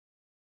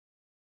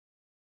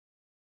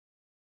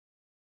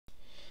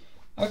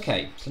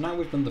Okay, so now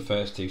we've done the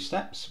first two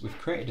steps. We've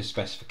created a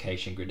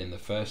specification grid in the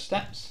first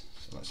steps.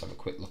 So let's have a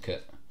quick look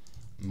at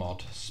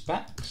mod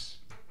specs.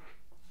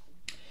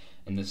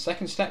 In the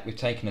second step, we've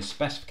taken a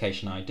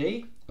specification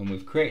ID and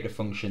we've created a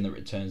function that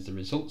returns the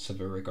results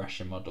of a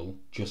regression model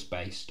just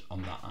based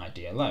on that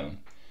ID alone.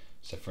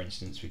 So for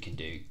instance, we can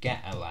do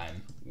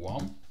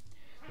getLM1,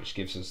 which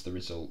gives us the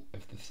result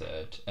of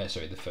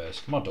the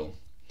first model.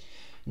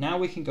 Now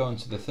we can go on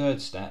to the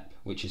third step,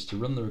 which is to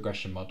run the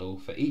regression model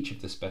for each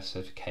of the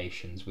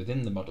specifications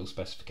within the model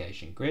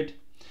specification grid.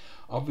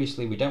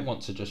 Obviously, we don't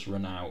want to just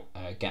run out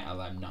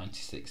getLM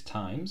 96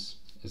 times,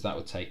 as that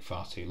would take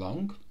far too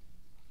long.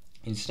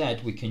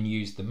 Instead, we can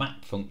use the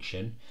map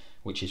function,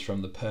 which is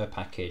from the per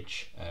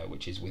package,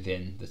 which is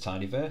within the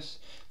tidyverse,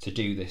 to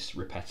do this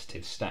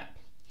repetitive step.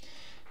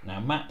 Now,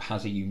 map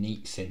has a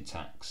unique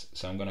syntax,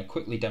 so I'm going to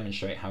quickly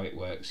demonstrate how it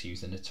works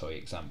using a toy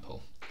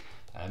example.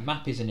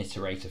 Map is an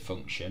iterator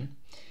function.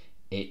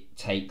 It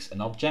takes an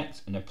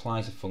object and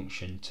applies a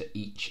function to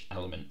each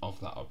element of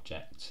that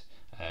object,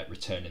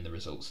 returning the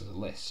results as a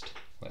list.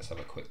 Let's have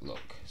a quick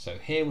look. So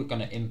here we're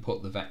going to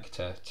input the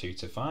vector 2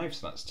 to 5,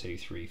 so that's 2,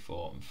 3,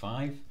 4 and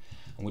 5,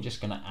 and we're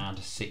just going to add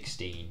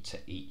 16 to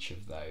each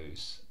of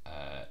those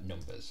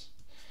numbers.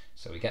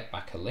 So we get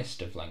back a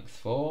list of length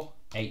 4,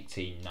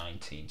 18,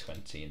 19,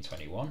 20 and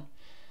 21,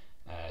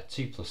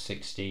 2 plus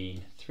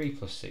 16, 3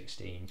 plus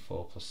 16,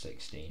 4 plus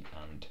 16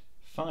 and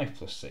 5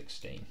 plus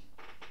 16.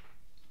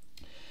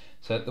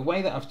 So the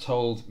way that I've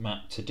told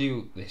map to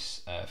do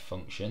this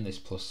function, this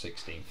plus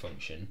 16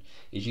 function,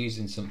 is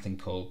using something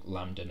called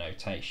lambda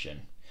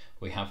notation.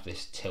 We have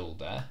this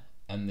tilde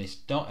and this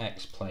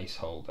 .x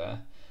placeholder,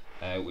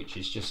 which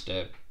is just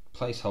a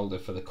placeholder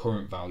for the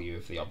current value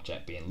of the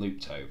object being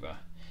looped over.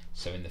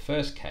 So in the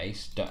first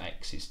case,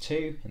 .x is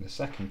 2, in the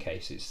second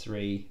case it's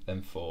 3,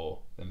 then 4,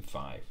 then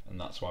 5, and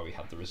that's why we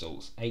have the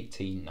results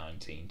 18,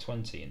 19,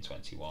 20 and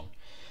 21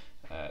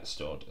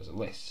 stored as a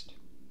list.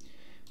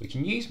 We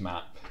can use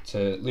map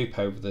to loop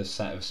over the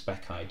set of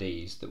spec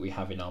IDs that we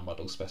have in our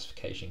model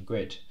specification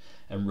grid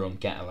and run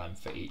getLM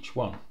for each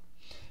one.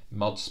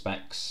 Mod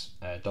specs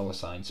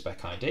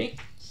 $spec ID,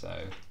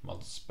 so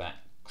mod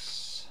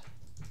specs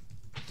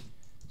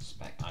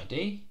spec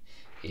ID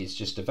is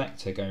just a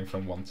vector going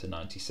from 1 to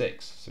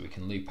 96, so we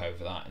can loop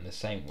over that in the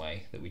same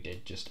way that we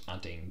did just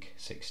adding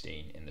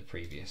 16 in the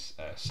previous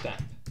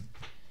step.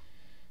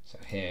 So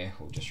here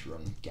we'll just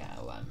run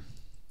getLM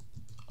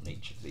on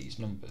each of these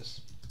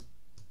numbers.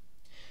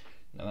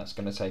 Now that's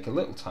going to take a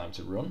little time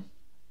to run,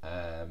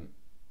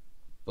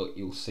 but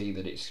you'll see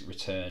that it's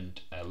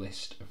returned a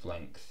list of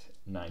length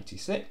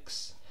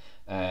 96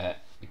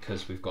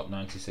 because we've got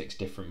 96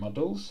 different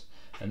models.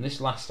 And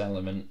this last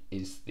element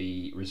is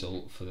the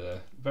result for the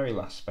very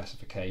last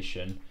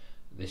specification.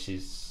 This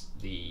is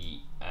the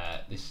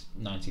this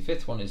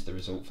 95th one is the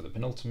result for the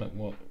penultimate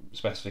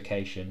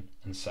specification,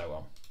 and so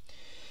on.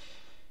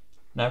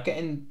 Now,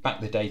 getting back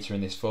the data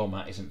in this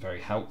format isn't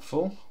very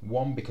helpful.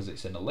 One, because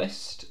it's in a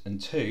list, and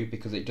two,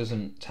 because it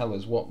doesn't tell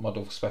us what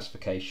model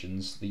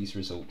specifications these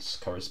results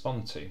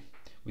correspond to.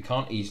 We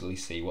can't easily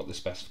see what the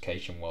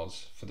specification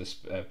was for this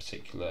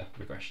particular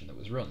regression that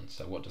was run.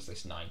 So what does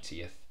this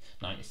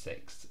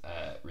 96th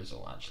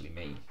result actually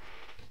mean?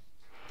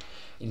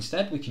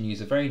 Instead, we can use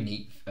a very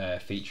neat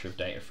feature of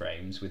data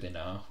frames within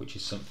R, which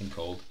is something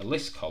called a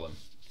list column.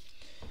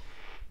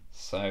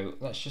 So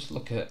let's just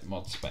look at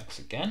mod specs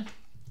again.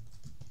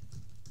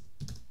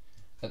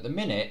 At the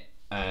minute,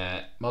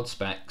 mod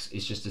specs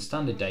is just a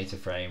standard data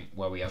frame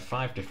where we have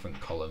 5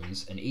 different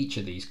columns, and each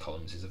of these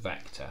columns is a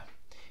vector.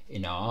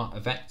 In R,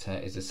 a vector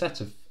is a set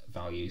of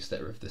values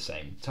that are of the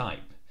same type.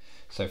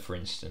 So for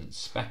instance,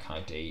 spec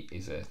ID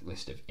is a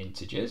list of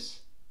integers,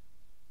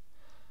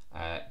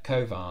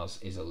 covars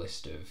is a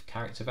list of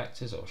character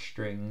vectors or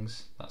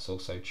strings. That's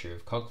also true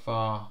of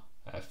cogvar.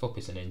 Fup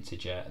is an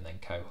integer, and then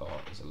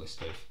cohort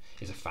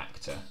is a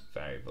factor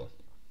variable.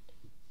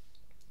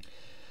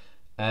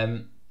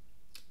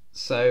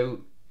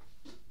 So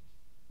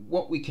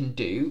what we can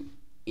do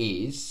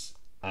is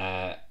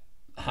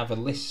have a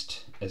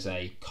list as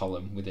a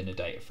column within a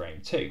data frame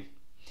too.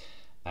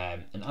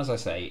 And as I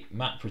say,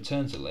 map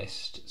returns a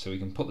list, so we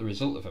can put the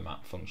result of a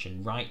map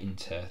function right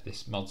into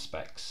this mod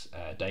specs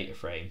data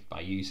frame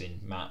by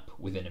using map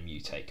within a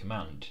mutate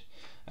command.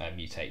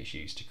 Mutate is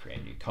used to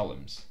create new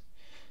columns.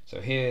 So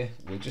here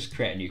we'll just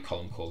create a new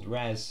column called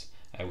res,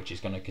 which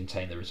is going to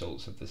contain the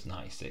results of this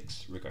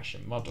 96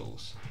 regression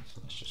models.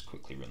 So let's just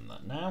quickly run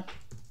that now.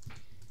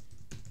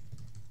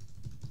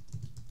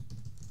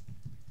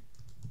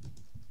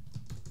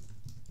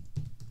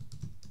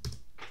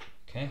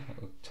 Okay,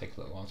 that will take a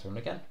little while to run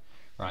again.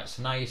 Right,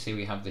 so now you see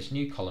we have this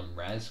new column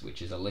res,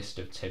 which is a list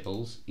of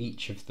tibbles.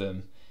 Each of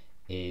them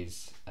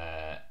is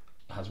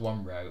has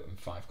 1 row and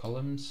 5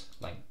 columns,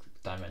 length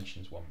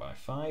dimensions 1 by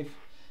 5,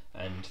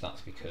 and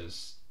that's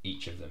because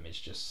each of them is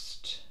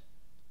just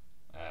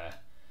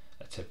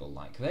a tibble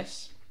like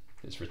this.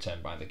 It's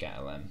returned by the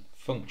getLM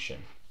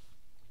function.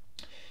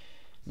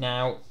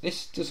 Now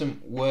this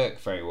doesn't work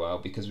very well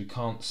because we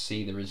can't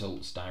see the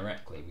results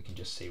directly, we can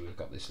just see we've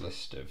got this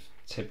list of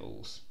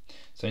tibbles.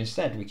 So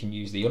instead we can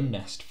use the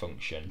unnest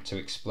function to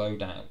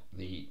explode out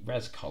the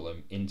res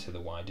column into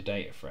the wider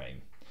data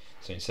frame.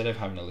 So instead of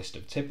having a list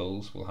of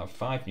tibbles, we'll have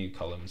 5 new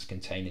columns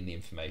containing the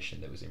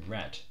information that was in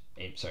red.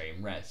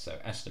 So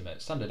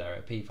estimate, standard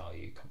error,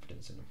 p-value,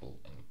 confidence interval,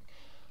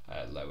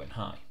 and low and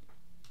high.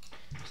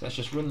 So let's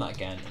just run that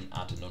again and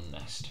add an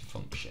unnest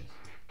function.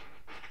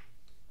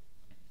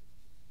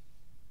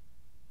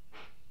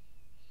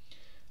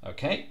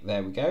 Okay,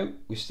 there we go.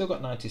 We've still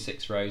got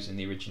 96 rows in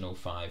the original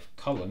 5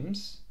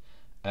 columns,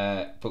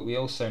 but we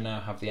also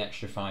now have the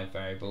extra 5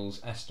 variables: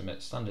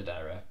 estimate, standard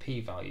error,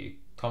 p-value,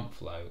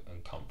 conf low,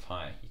 and conf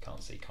high. You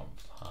can't see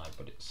conf high,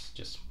 but it's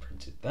just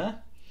printed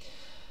there.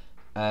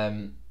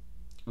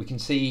 We can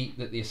see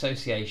that the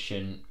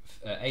association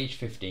age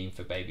 15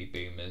 for baby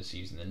boomers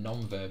using the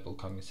non-verbal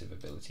cognitive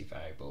ability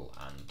variable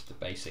and the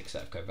basic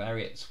set of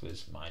covariates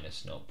was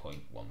minus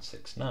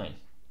 0.169.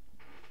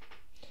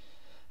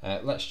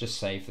 Let's just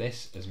save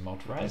this as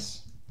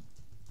modres,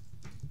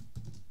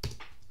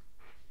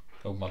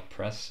 or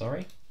modpres,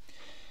 sorry,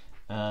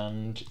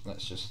 and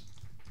let's just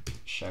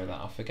show that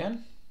off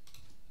again.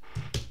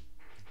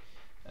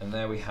 And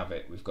there we have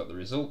it. We've got the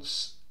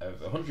results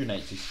of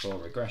 184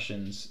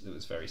 regressions. That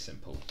was very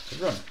simple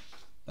to run.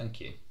 Thank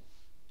you.